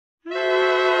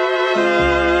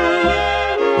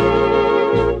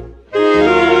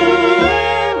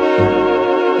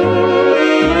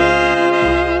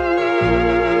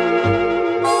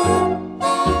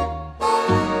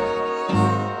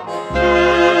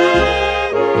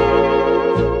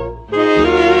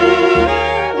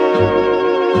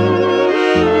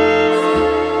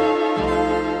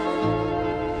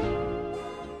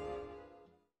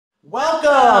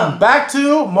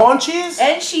to Monchis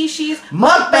and Sheshe's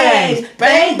Mukbangs.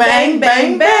 Bang, bang,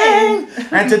 bang, bang.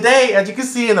 And today, as you can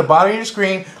see in the bottom of your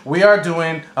screen, we are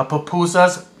doing a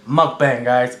Pupusa's Mukbang,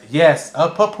 guys. Yes, a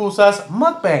Pupusa's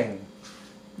Mukbang.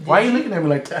 Why are you looking at me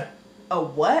like that? A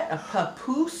what? A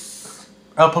papoose?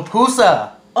 A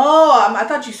Pupusa. Oh, I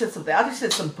thought you said something. I thought you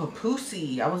said some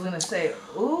papoosey. I was going to say,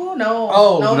 ooh, no.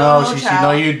 Oh, no, Sheshe,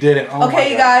 no, you didn't. Oh,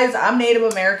 okay, you guys, I'm Native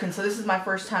American, so this is my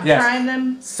first time trying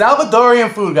them.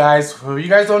 Salvadorian food, guys. If you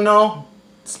guys don't know,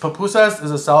 Pupusas is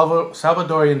a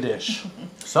Salvadorian dish.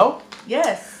 So?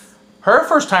 Yes. Her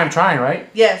first time trying, right?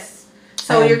 Yes.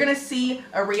 So you're going to see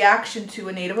a reaction to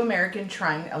a Native American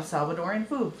trying El Salvadorian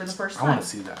food for the first time. I want to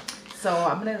see that. So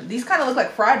I'm going to, these kind of look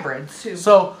like fried breads, too.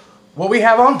 So, what we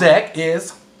have on deck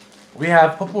is, we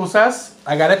have pupusas.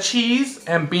 I got a cheese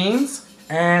and beans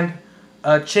and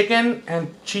a chicken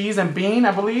and cheese and bean,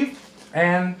 I believe.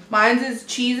 And mine's is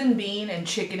cheese and bean and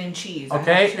chicken and cheese.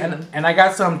 Okay, and I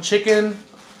got some chicken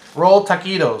rolled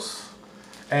taquitos.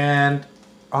 And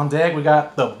on deck we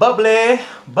got the bubbly.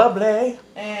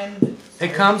 And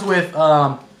it comes with it's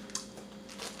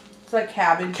like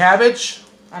cabbage. Cabbage.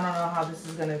 I don't know how this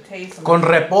is gonna taste. Con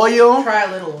repollo. Try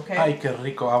a little, okay? Ay, qué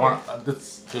rico. I want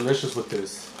that's delicious with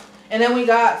this. And then we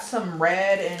got some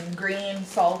red and green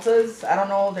salsas. I don't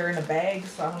know, they're in a bag,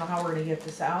 so I don't know how we're gonna get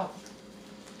this out.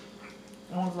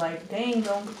 I was like, dang,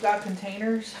 don't got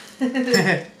containers.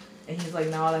 And he's like,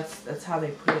 no, that's how they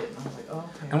put it. And I was like, oh,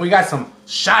 okay. And we got some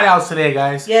shout outs today,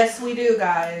 guys. Yes, we do,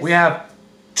 guys. We have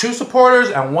 2 supporters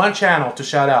and 1 channel to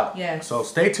shout out. Yes. So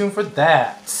stay tuned for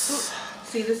that.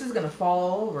 See, this is gonna fall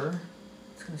all over.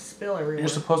 It's gonna spill everywhere. You're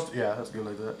supposed to, yeah, that's good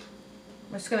like that.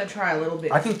 I'm just gonna try a little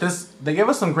bit. I think they gave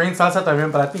us some green salsa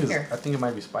también, but I think it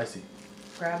might be spicy.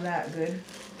 Grab that good.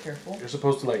 Careful. You're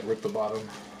supposed to like rip the bottom.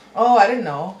 Oh, I didn't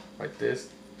know. Like this.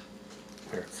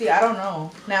 Here. See, I don't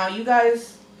know. Now, you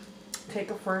guys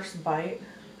take a first bite.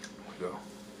 Here we go.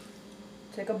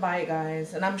 Take a bite,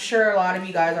 guys. And I'm sure a lot of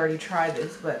you guys already tried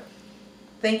this, but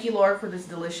thank you, Lord, for this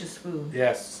delicious food.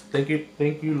 Yes. Thank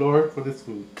you, Lord, for this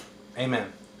food.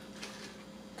 Amen.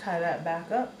 Tie that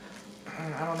back up.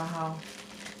 I don't know how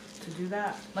to do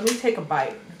that. Let me take a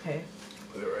bite, okay?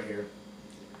 Put it right here.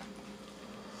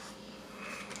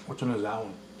 Which one is that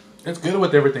one? It's good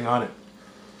with everything on it.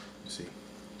 Let's see.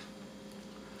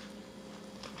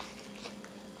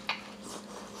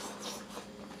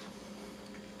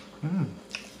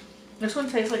 This one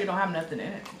tastes like it don't have nothing in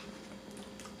it.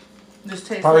 Just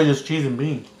tastes probably like, just cheese and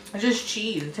bean. It's just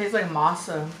cheese. It tastes like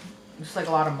masa. Just like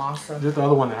a lot of masa. Just the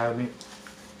other one that had meat.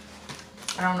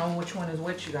 I don't know which one is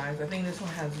which, you guys. I think this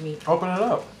one has meat. Open it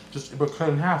up. Just cut it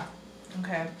in half.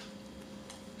 Okay.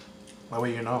 That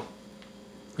way you know.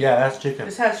 Yeah, that's chicken.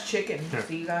 This has chicken,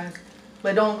 see, you guys?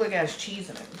 But it don't look like it has cheese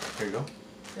in it. Here you go.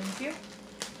 Thank you.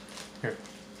 Here.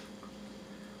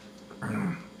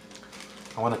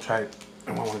 I want to try it.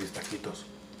 I want one of these taquitos.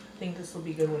 I think this will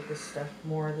be good with this stuff.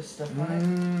 More of this stuff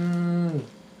on it.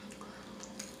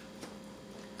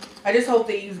 I just hope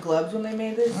they used gloves when they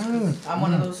made this. I'm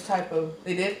one of those type of...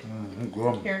 They did?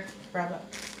 Here, grab that.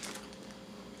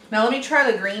 Now let me try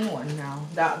the green one now.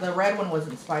 The red one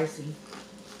wasn't spicy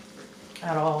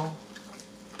at all.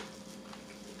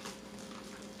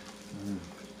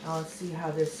 Now let's see how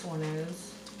this one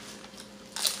is.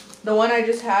 The one I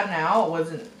just had now,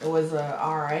 it was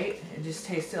alright. It just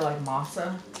tasted like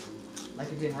masa.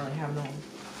 Like it didn't really have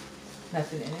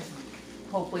nothing in it.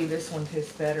 Hopefully this one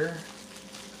tastes better.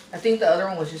 I think the other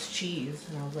one was just cheese.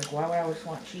 And I was like, why would I always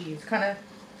want cheese? Kind of.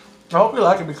 I hope you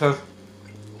like it because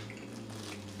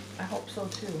I hope so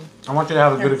too. I want you to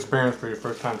have a good experience for your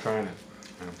first time trying it.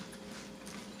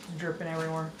 It's dripping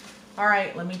everywhere.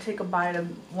 Alright, let me take a bite of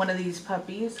one of these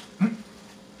puppies.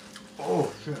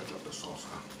 Oh shit, I got the salsa.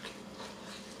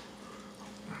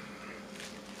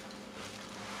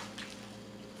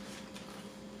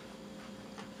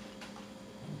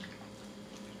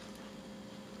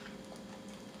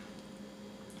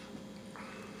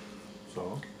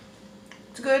 So?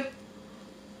 It's good.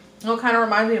 It kind of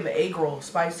reminds me of an egg roll,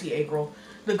 spicy egg roll.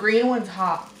 The green one's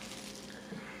hot.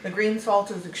 The green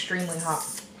salsa is extremely hot.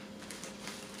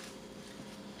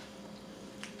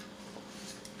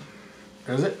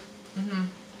 Is it?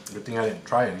 Good thing I didn't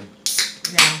try any.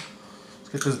 Yeah. Let's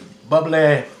get this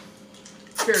bubbly.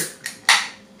 Cheers.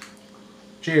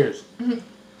 Cheers. And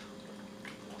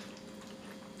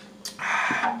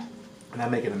I'm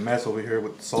making a mess over here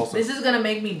with the salsa. This is going to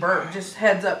make me burp. Just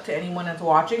heads up to anyone that's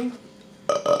watching.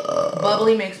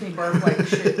 Bubbly makes me burp like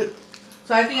shit.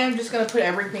 So I think I'm just going to put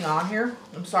everything on here.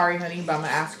 I'm sorry, honey, but I'm going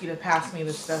to ask you to pass me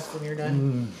the stuff when you're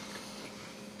done.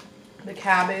 The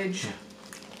cabbage.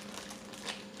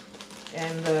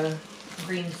 And the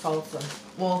green salsa.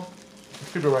 Well,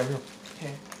 let's keep it right here.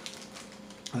 okay.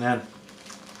 And then.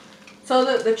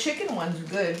 So the chicken one's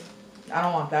good. I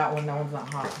don't want that one. That one's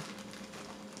not hot.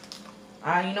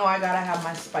 You know I gotta have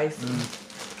my spicy.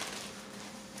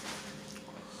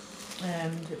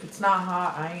 And if it's not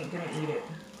hot, I ain't gonna eat it.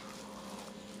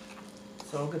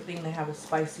 So good thing they have a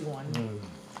spicy one. I'm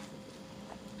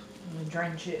gonna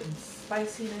drench it in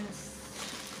spiciness.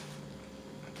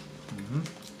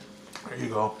 There you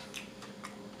go.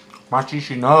 Monchis,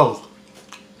 she knows.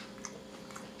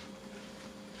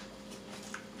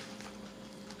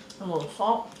 A little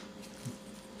salt.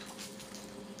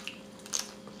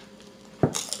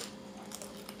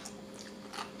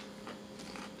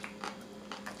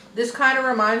 This kind of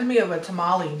reminds me of a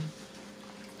tamale.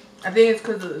 I think it's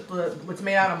because it's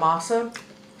made out of masa.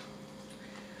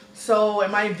 So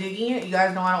am I digging it? You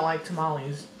guys know I don't like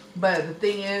tamales. But the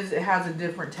thing is, it has a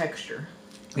different texture.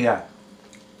 Yeah.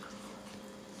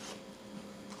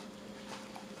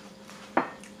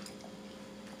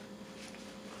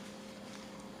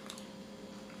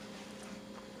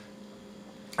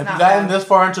 If you gotten this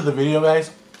far into the video, guys,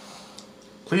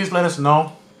 please let us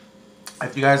know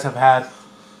if you guys have had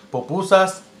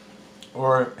pupusas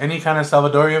or any kind of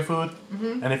Salvadorian food.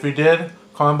 And if you did,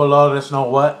 comment below, let us know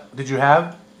what did you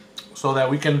have so that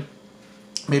we can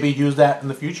maybe use that in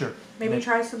the future. Maybe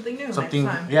try something new next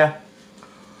time. Yeah.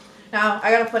 Now, I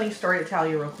got a funny story to tell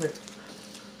you real quick.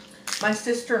 My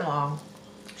sister-in-law,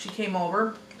 she came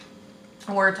over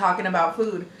and we were talking about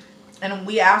food. And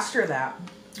we asked her that.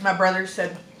 My brother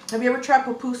said, have you ever tried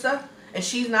pupusa? And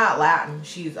she's not Latin.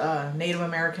 She's Native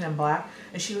American and black.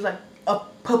 And she was like, a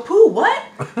papu, what?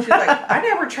 She's like, I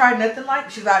never tried nothing like.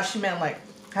 She thought she meant like,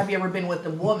 have you ever been with a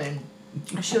woman?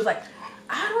 And she was like,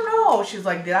 I don't know. She was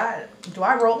like, do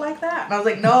I roll like that? And I was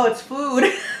like, no, it's food.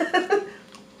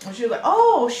 And she was like,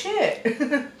 oh, shit.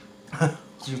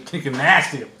 She was thinking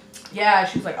nasty. Yeah,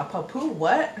 she was like, a papu,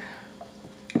 what?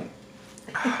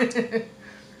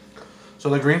 So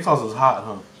the green sauce is hot,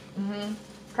 huh?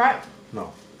 Try it.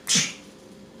 No.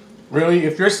 Really?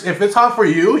 If it's hot for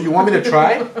you, you want me to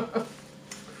try?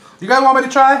 You guys want me to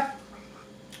try?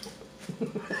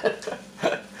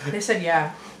 They said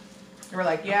yeah. They were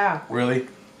like, yeah. Really?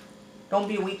 Don't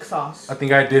be weak sauce. I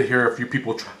think I did hear a few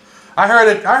people try. I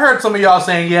heard some of y'all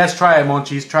saying yes, try it,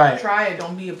 Monchis, try it. Try it.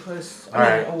 Don't be a puss. All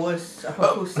right. A wuss. A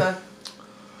pupusa.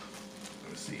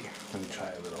 Let's see. Let me try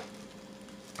a little.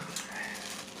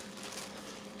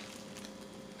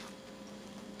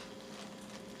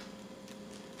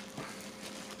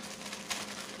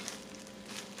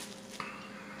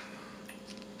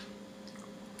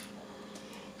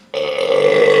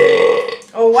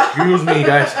 Oh, what? Excuse me,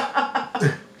 guys.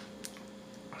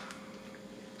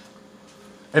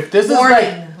 If this Warning,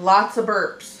 is like lots of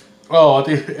burps. Oh,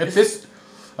 if this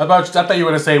I thought you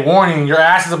were gonna say warning, your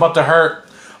ass is about to hurt.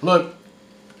 Look,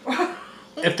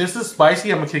 if this is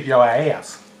spicy, I'm gonna kick your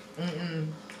ass.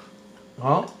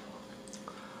 Huh?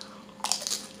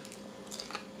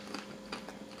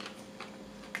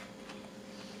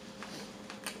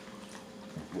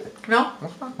 No?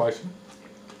 That's not spicy.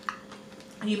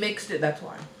 You mixed it, that's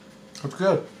why. It's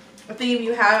good. I think if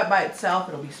you have it by itself,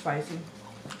 it'll be spicy.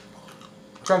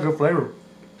 It's got good flavor.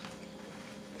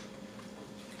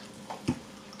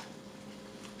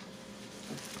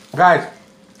 Guys,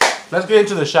 let's get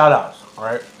into the shout-outs,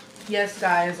 alright? Yes,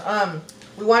 guys.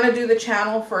 We want to do the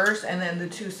channel first and then the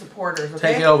two supporters,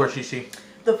 okay? Take it over, Shishi.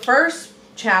 The first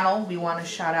channel we want to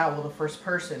shout out, well, the first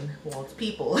person, well, it's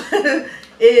people,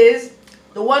 is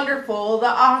the wonderful, the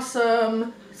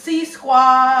awesome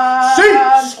C-Squad.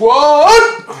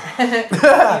 C-Squad! You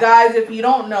guys, if you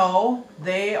don't know,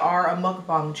 they are a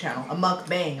mukbang channel. A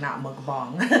mukbang, not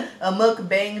mukbang. A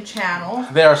mukbang channel.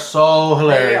 They are so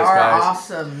hilarious, They are guys.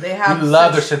 awesome. They have we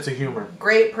love their sense of humor.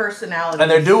 Great personality. And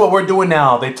they do what we're doing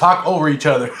now. They talk over each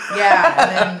other. Yeah,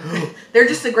 and then they're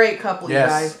just a great couple, Yes.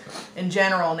 you guys, in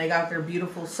general. And they got their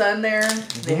beautiful son there.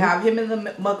 They have him in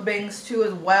the mukbangs too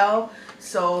as well.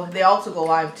 So they also go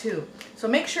live too. So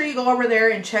make sure you go over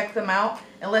there and check them out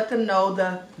and let them know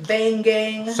the Bang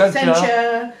Gang sent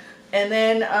ya. And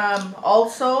then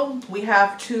also we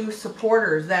have two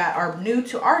supporters that are new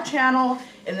to our channel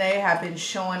and they have been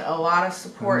showing a lot of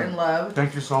support and love.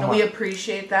 Thank you so much. And we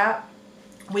appreciate that.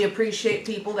 We appreciate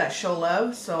people that show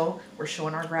love, so we're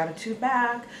showing our gratitude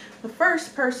back. The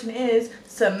first person is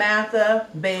Samantha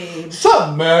Babe.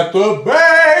 Samantha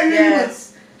Babe! Yes.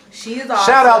 She is awesome.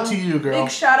 Shout out to you, girl.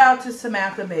 Big shout out to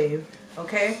Samantha Babe.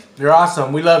 Okay? You're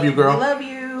awesome. We love you, girl. We love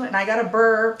you. And I got to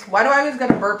burp. Why do I always got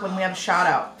to burp when we have shout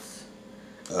outs?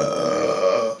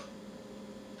 Oh!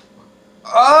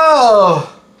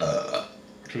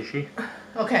 Shishi.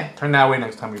 Okay. Turn that way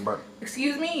next time you burp.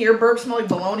 Excuse me, your burp smell like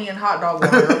bologna and hot dog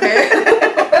water, okay?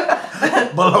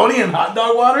 Bologna and hot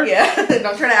dog water? Yeah.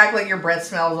 Don't try to act like your breath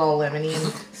smells all lemony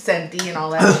and scenty and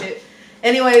all that shit.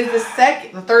 Anyways,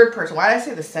 the third person. Why did I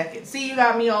say the second? See, you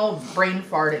got me all brain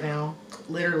farted now.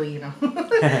 Literally, you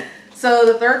know. So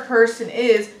the third person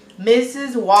is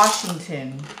Mrs.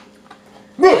 Washington.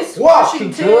 Miss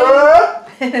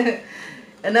Washington!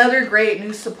 Another great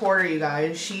new supporter, you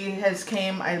guys. She has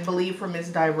came, I believe, from Miss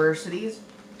Diversities.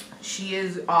 She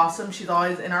is awesome. She's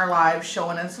always in our lives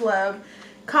showing us love,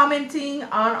 commenting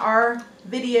on our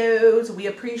videos. We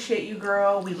appreciate you,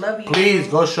 girl. We love you. Please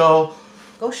go show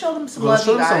them some love,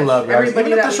 you guys. Some love, guys.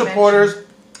 Everybody Even if the supporters,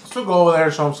 still go over there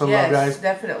and show them some love, guys. Yes,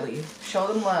 definitely. Show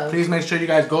them love. Please make sure you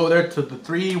guys go over there to the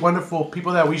 3 wonderful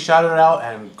people that we shouted out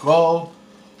and go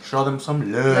show them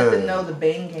some love. Let them know the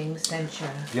Bang Gang sent you.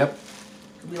 Yep.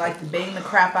 We like to bang the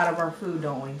crap out of our food,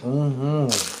 don't we? Mm-hmm.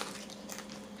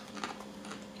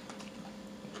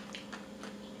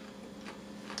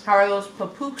 How are those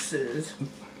pupusas?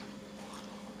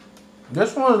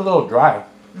 This one is a little dry.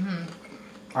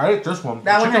 Mm-hmm. I ate this one.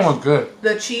 The chicken one's good.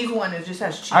 The cheese one just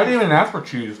has cheese. I didn't even ask for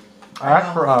cheese. I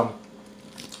asked for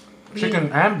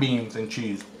chicken and beans and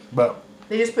cheese, but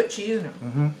they just put cheese in it.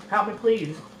 Mm-hmm. Help me,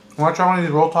 please. Want to try one of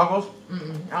these roll tacos?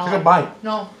 Take a bite.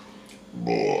 No.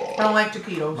 I don't like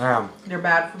taquitos. Man, they're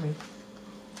bad for me.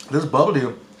 This bubbly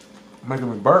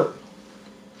making me burp.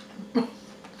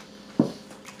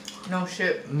 No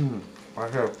shit.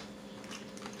 Right here.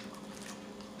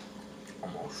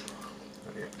 Almost.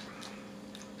 Yeah.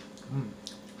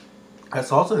 That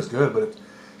salsa is good, but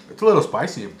it's a little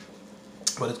spicy.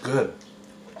 But it's good.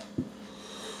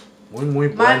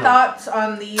 My thoughts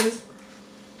on these.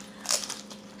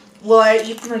 Will I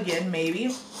eat them again?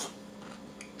 Maybe.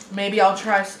 Maybe I'll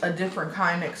try a different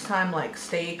kind next time, like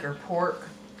steak or pork.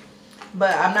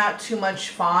 But I'm not too much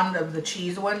fond of the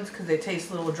cheese ones because they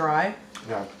taste a little dry.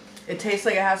 Yeah. It tastes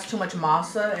like it has too much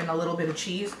masa and a little bit of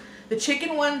cheese. The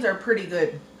chicken ones are pretty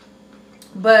good.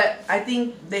 But I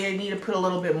think they need to put a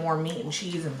little bit more meat and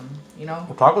cheese in them, you know?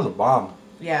 Well, tacos are bomb.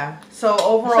 Yeah. So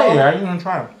overall... Say yeah, you're going to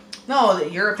try them. No,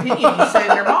 your opinion. You said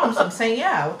they're bomb, so I'm saying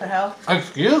yeah. What the hell?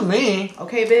 Excuse me.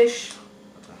 Okay, bish.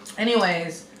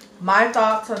 Anyways, my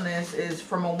thoughts on this is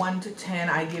from a 1 to 10,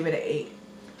 I give it an 8.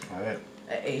 All right.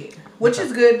 An 8. Which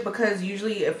is good because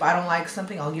usually if I don't like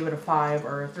something, I'll give it a 5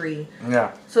 or a 3.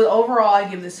 Yeah. So overall, I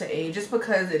give this an 8 just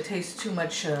because it tastes too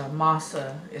much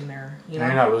masa in there. You know?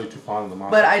 You're not really too fond of the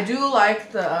masa. But I do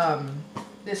like the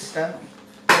this stuff.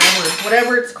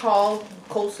 Whatever it's called.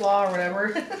 Coleslaw or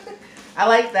whatever. I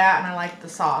like that and I like the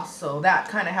sauce. So that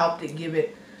kind of helped it give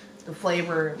it the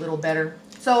flavor a little better.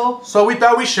 So we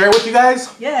thought we'd share with you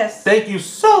guys. Yes. Thank you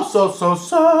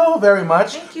so very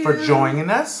much for joining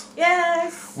us.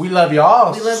 Yes. We love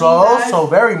y'all so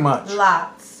very much.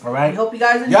 Lots. All right. We hope you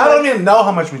guys enjoy. Y'all don't even know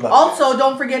how much we love you. Also,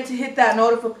 don't forget to hit that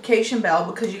notification bell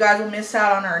because you guys will miss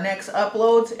out on our next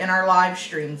uploads and our live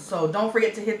streams. So don't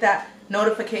forget to hit that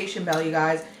notification bell, you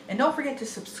guys. And don't forget to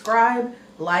subscribe,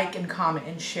 like, and comment,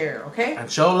 and share, okay?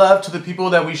 And show love to the people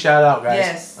that we shout out, guys.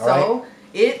 Yes. All right?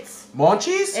 It's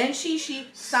Monchis and Sheshe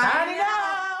signing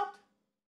out.